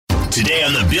Today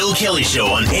on the Bill Kelly Show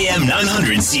on AM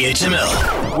 900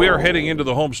 CHML. We are heading into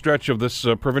the home stretch of this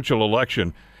provincial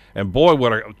election. And boy,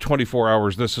 what a 24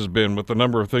 hours this has been with the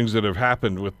number of things that have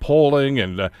happened with polling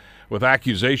and with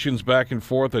accusations back and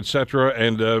forth, etc.,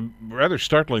 and rather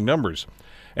startling numbers.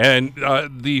 And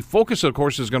the focus, of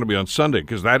course, is going to be on Sunday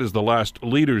because that is the last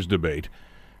leaders debate,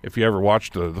 if you ever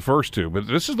watched the first two. But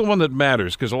this is the one that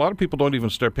matters because a lot of people don't even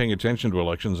start paying attention to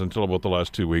elections until about the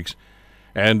last 2 weeks.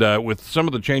 And with some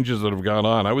of the changes that have gone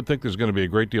on, I would think there's going to be a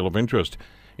great deal of interest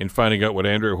in finding out what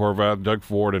Andrea Horwath, Doug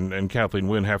Ford, and Kathleen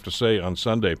Wynne have to say on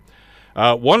Sunday.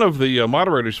 One of the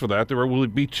moderators for that, there will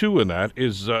be two in that,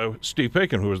 is Steve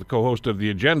Paikin, who is the co-host of The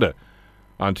Agenda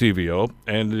on TVO.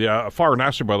 And Farah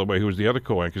Nasser, by the way, who is the other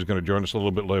co-anchor, is going to join us a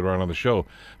little bit later on the show.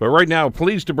 But right now,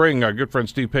 pleased to bring our good friend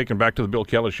Steve Paikin back to the Bill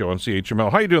Kelly Show on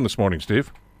CHML. How are you doing this morning,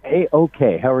 Steve? Hey,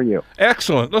 okay. How are you?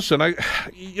 Excellent. Listen,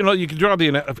 you can draw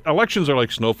elections are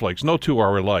like snowflakes. No two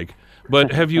are alike.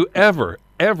 But have you ever,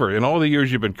 in all the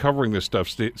years you've been covering this stuff,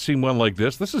 seen one like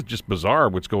this? This is just bizarre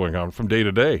what's going on from day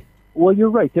to day. Well, you're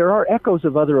right. There are echoes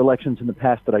of other elections in the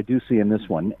past that I do see in this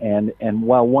one. And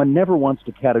while one never wants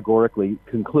to categorically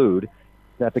conclude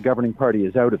that the governing party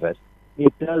is out of it,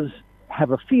 it does have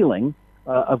a feeling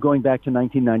of going back to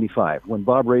 1995 when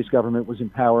Bob Rae's government was in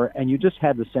power, and you just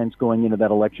had the sense going into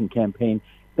that election campaign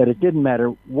that it didn't matter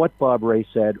what Bob Rae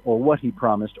said or what he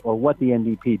promised or what the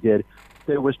NDP did.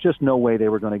 There was just no way they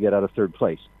were going to get out of third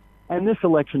place. And this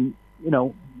election,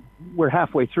 we're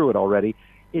halfway through it already.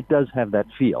 It does have that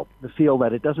feel, the feel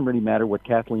that it doesn't really matter what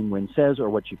Kathleen Wynne says or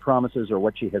what she promises or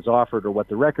what she has offered or what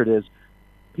the record is.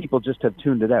 People just have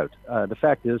tuned it out. The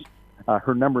fact is,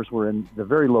 her numbers were in the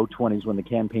very low 20s when the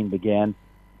campaign began.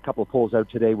 A couple of polls out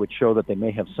today which show that they may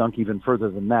have sunk even further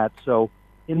than that. So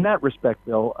in that respect,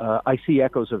 Bill, I see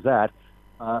echoes of that.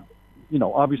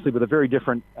 Obviously with a very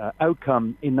different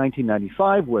outcome in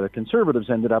 1995, where the Conservatives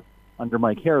ended up under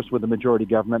Mike Harris with a majority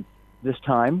government. This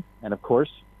time, and of course,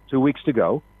 2 weeks to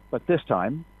go, but this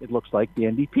time it looks like the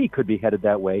NDP could be headed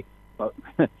that way. But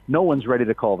no one's ready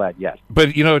to call that yet. But,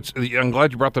 I'm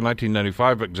glad you brought the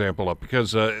 1995 example up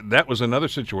because that was another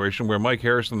situation where Mike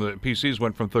Harris and the PCs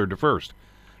went from third to first.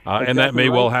 And that may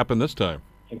well happen this time.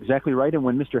 Exactly right. And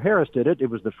when Mr. Harris did it, it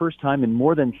was the first time in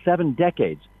more than 7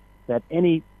 decades that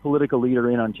any political leader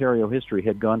in Ontario history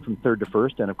had gone from third to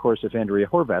first. And, of course, if Andrea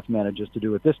Horwath manages to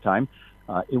do it this time,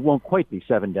 it won't quite be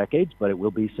 7 decades, but it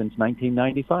will be since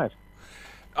 1995.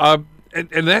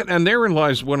 And therein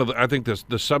lies one of the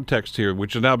subtext here,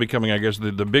 which is now becoming, I guess,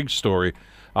 the big story,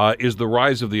 is the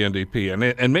rise of the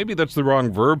NDP. And maybe that's the wrong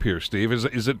verb here, Steve.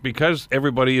 Is it because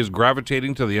everybody is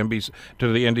gravitating to the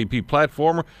NDP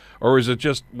platform, or is it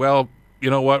just, well, you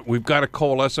know what, we've got to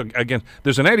coalesce again?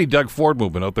 There's an anti-Doug Ford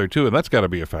movement out there, too, and that's got to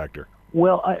be a factor.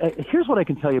 Well, here's what I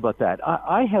can tell you about that.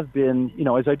 I have been,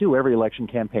 as I do every election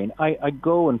campaign, I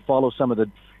go and follow some of the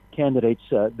candidates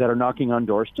that are knocking on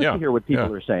doors just to hear what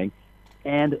people are saying.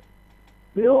 And,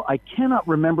 Bill, I cannot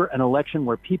remember an election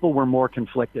where people were more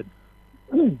conflicted.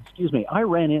 Excuse me.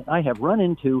 I have run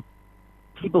into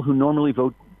people who normally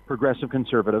vote progressive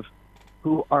conservative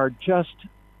who are just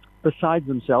beside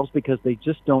themselves because they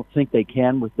just don't think they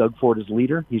can with Doug Ford as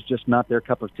leader. He's just not their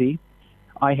cup of tea.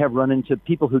 I have run into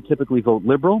people who typically vote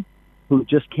Liberal who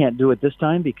just can't do it this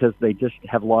time because they just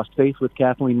have lost faith with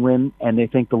Kathleen Wynne and they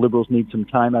think the Liberals need some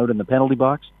time out in the penalty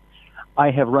box.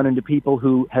 I have run into people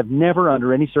who have never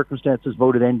under any circumstances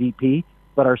voted NDP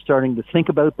but are starting to think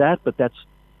about that, but that's,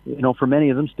 for many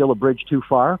of them still a bridge too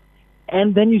far.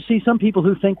 And then you see some people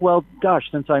who think, well, gosh,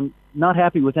 since I'm not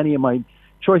happy with any of my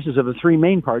choices of the three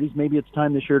main parties, maybe it's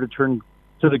time this year to turn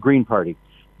to the Green Party.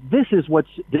 This is what's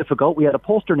difficult. We had a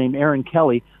pollster named Erin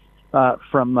Kelly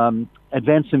from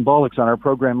Advanced Symbolics on our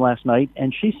program last night,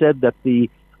 and she said that the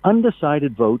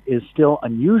undecided vote is still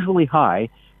unusually high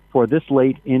for this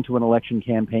late into an election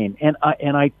campaign. And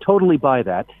I totally buy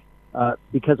that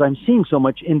because I'm seeing so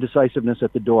much indecisiveness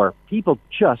at the door. People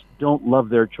just don't love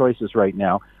their choices right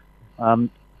now,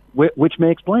 which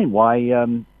may explain why,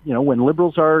 when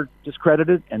Liberals are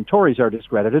discredited and Tories are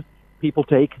discredited, people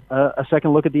take a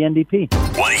second look at the NDP.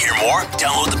 Want to hear more?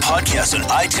 Download the podcast on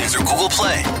iTunes or Google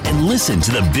Play and listen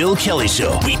to The Bill Kelly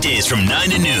Show weekdays from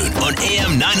 9 to noon on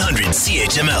AM 900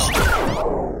 CHML.